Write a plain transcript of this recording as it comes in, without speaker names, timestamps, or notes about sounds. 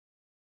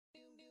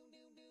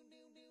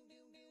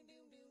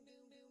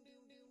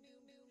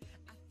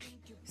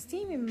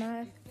STEAM in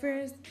math.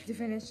 First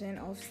definition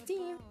of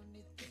STEAM.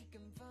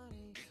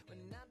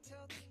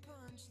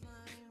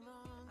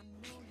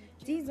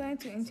 Designed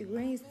to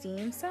integrate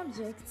STEAM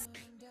subjects.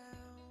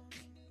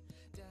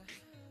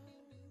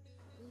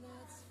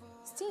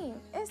 STEAM,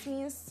 S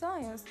means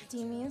science,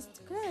 T means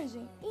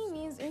technology, E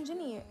means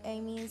engineer,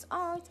 A means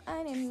art,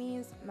 and M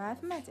means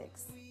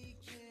mathematics.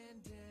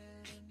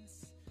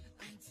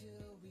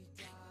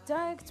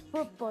 Direct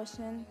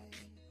proportion.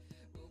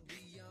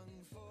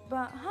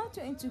 But how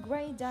to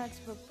integrate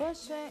direct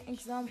proportion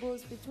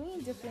examples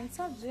between different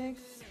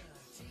subjects?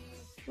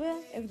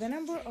 Well, if the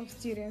number of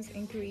students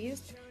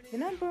increased, the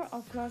number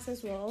of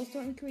classes will also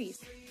increase.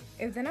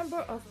 If the number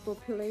of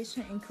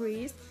population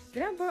increased, the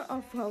number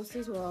of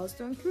houses will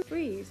also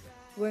increase.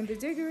 When the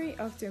degree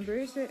of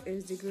temperature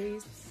is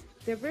decreased,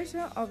 the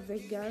pressure of the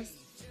gas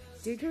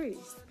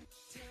decreased.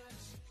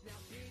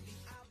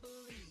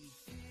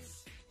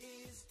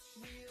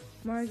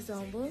 More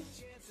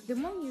examples, the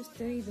more you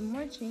study, the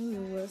more training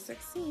you will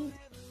succeed.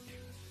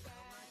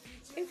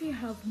 If you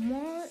have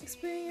more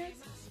experience,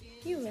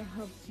 you will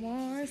have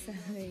more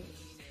salary.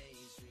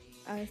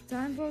 As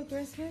time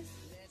progresses,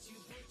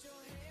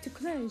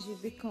 technology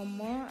become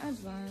more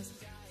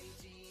advanced.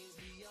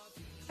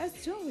 As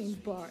drawing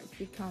boards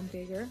become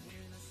bigger,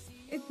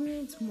 it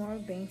needs more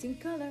painting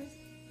colors.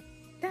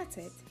 That's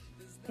it.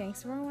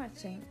 Thanks for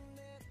watching.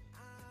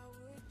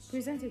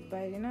 Presented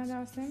by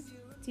Rnad,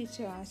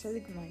 Teacher Asha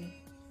Ligmani.